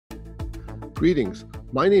Greetings.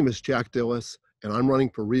 My name is Jack Dilles, and I'm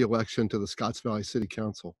running for re-election to the Scotts Valley City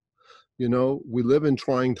Council. You know, we live in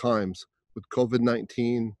trying times with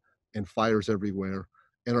COVID-19 and fires everywhere,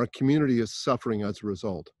 and our community is suffering as a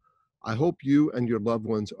result. I hope you and your loved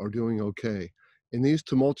ones are doing okay. In these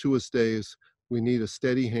tumultuous days, we need a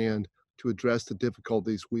steady hand to address the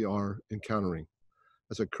difficulties we are encountering.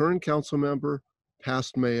 As a current council member,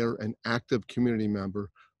 past mayor, and active community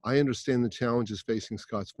member, I understand the challenges facing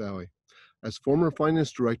Scotts Valley. As former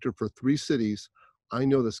finance director for 3 cities, I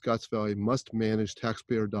know that Scotts Valley must manage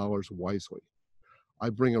taxpayer dollars wisely. I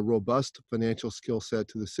bring a robust financial skill set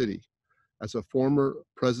to the city. As a former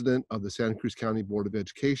president of the Santa Cruz County Board of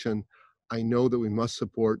Education, I know that we must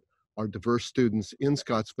support our diverse students in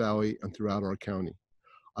Scotts Valley and throughout our county.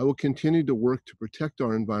 I will continue to work to protect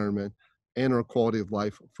our environment and our quality of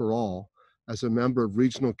life for all as a member of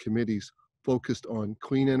regional committees focused on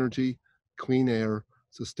clean energy, clean air,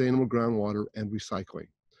 sustainable groundwater, and recycling.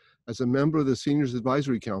 As a member of the Seniors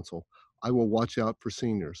Advisory Council, I will watch out for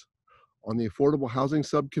seniors. On the Affordable Housing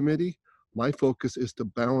Subcommittee, my focus is to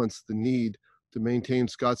balance the need to maintain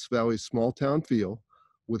Scotts Valley's small town feel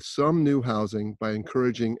with some new housing by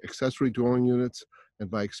encouraging accessory dwelling units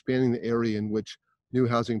and by expanding the area in which new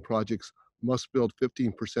housing projects must build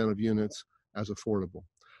 15% of units as affordable.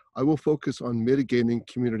 I will focus on mitigating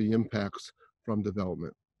community impacts from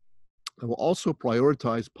development. I will also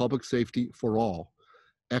prioritize public safety for all,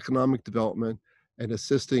 economic development, and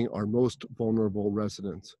assisting our most vulnerable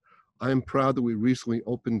residents. I am proud that we recently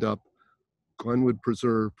opened up Glenwood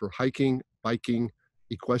Preserve for hiking, biking,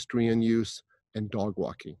 equestrian use, and dog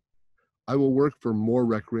walking. I will work for more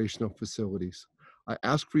recreational facilities. I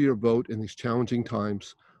ask for your vote in these challenging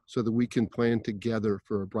times so that we can plan together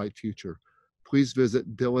for a bright future. Please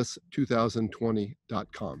visit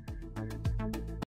dilles2020.com.